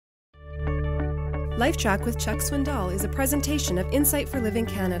Life Track with Chuck Swindoll is a presentation of Insight for Living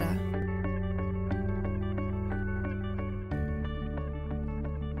Canada.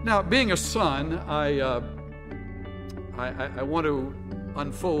 Now, being a son, I want to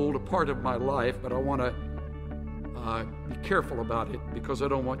unfold a part of my life, but I want to be careful about it because I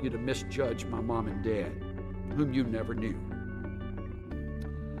don't want you to misjudge my mom and dad, whom you never knew.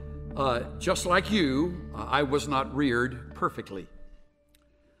 Just like you, I was not reared perfectly.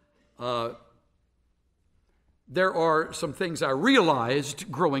 There are some things I realized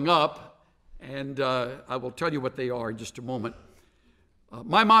growing up, and I will tell you what they are in just a moment.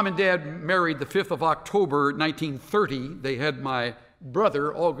 My mom and dad married the 5th of October, 1930. They had my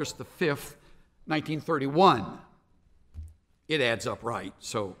brother August the 5th, 1931. It adds up right,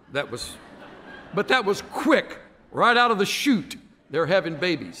 so that was quick, right out of the chute. They're having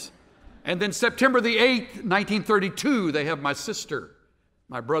babies. And then September the 8th, 1932, they have my sister.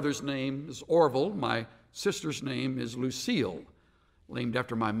 My brother's name is Orville. My sister's name is Lucille, named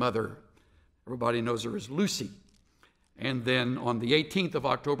after my mother. Everybody knows her as Lucy. And then on the 18th of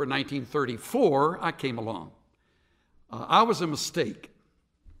October, 1934, I came along. I was a mistake.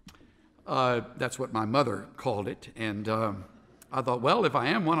 That's what my mother called it. And I thought, well, if I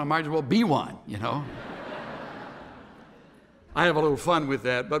am one, I might as well be one, you know. I have a little fun with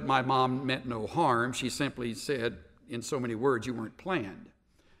that, but my mom meant no harm. She simply said, in so many words, you weren't planned.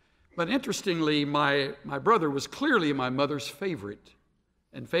 But interestingly, my brother was clearly my mother's favorite,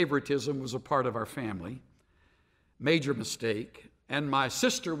 and favoritism was a part of our family. Major mistake. And my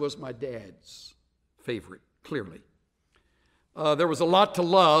sister was my dad's favorite, clearly. There was a lot to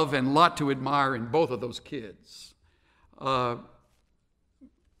love and a lot to admire in both of those kids. But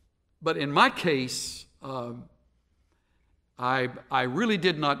in my case, I really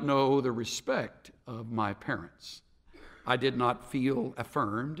did not know the respect of my parents. I did not feel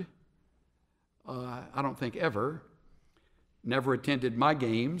affirmed. I don't think ever. Never attended my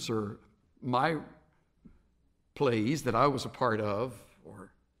games or my plays that I was a part of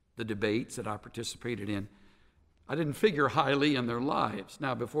or the debates that I participated in. I didn't figure highly in their lives.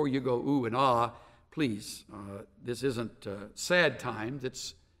 Now, before you go ooh and ah, please, this isn't sad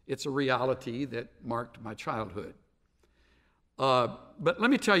times. It's a reality that marked my childhood. But let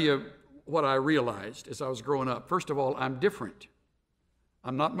me tell you what I realized as I was growing up. First of all, I'm different.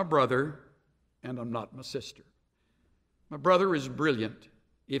 I'm not my brother, and I'm not my sister. My brother is brilliant.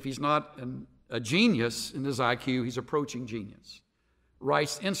 If he's not a genius in his IQ, he's approaching genius.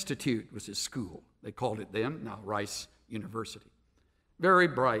 Rice Institute was his school. They called it then, now Rice University. Very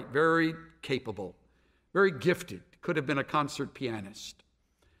bright, very capable, very gifted. Could have been a concert pianist.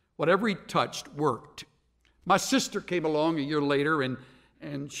 Whatever he touched worked. My sister came along a year later, and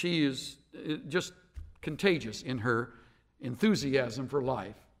she is just contagious in her enthusiasm for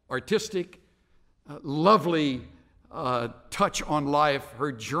life. Artistic, lovely touch on life.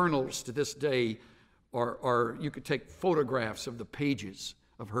 Her journals to this day are you could take photographs of the pages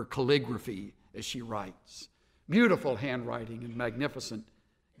of her calligraphy as she writes. Beautiful handwriting and magnificent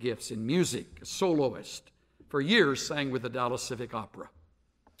gifts in music. A soloist. For years sang with the Dallas Civic Opera.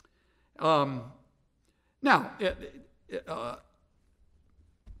 Now,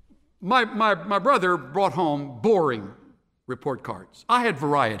 my brother brought home boring report cards. I had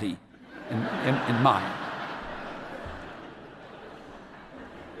variety in mine.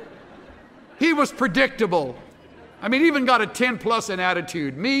 He was predictable. I mean, even got a 10 plus in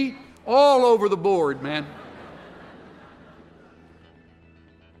attitude. Me, all over the board, man.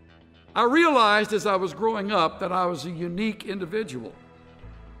 I realized as I was growing up that I was a unique individual.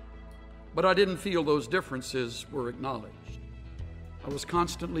 But I didn't feel those differences were acknowledged. I was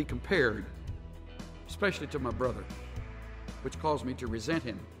constantly compared, especially to my brother, which caused me to resent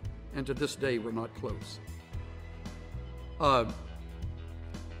him, and to this day we're not close.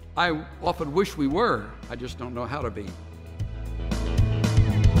 I often wish we were. I just don't know how to be.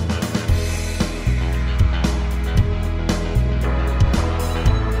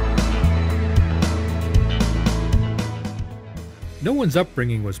 No one's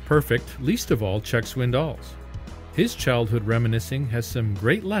upbringing was perfect, least of all Chuck Swindoll's. His childhood reminiscing has some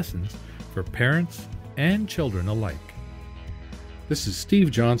great lessons for parents and children alike. This is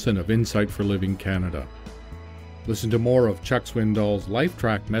Steve Johnson of Insight for Living Canada. Listen to more of Chuck Swindoll's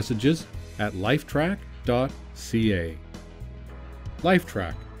LifeTrack messages at lifetrack.ca.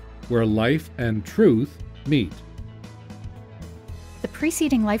 LifeTrack, where life and truth meet. The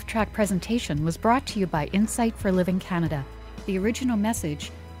preceding LifeTrack presentation was brought to you by Insight for Living Canada. The original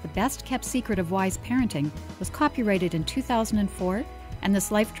message, The Best Kept Secret of Wise Parenting, was copyrighted in 2004, and this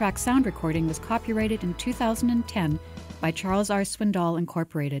LifeTrack sound recording was copyrighted in 2010 by Charles R. Swindoll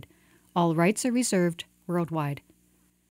Incorporated. All rights are reserved worldwide.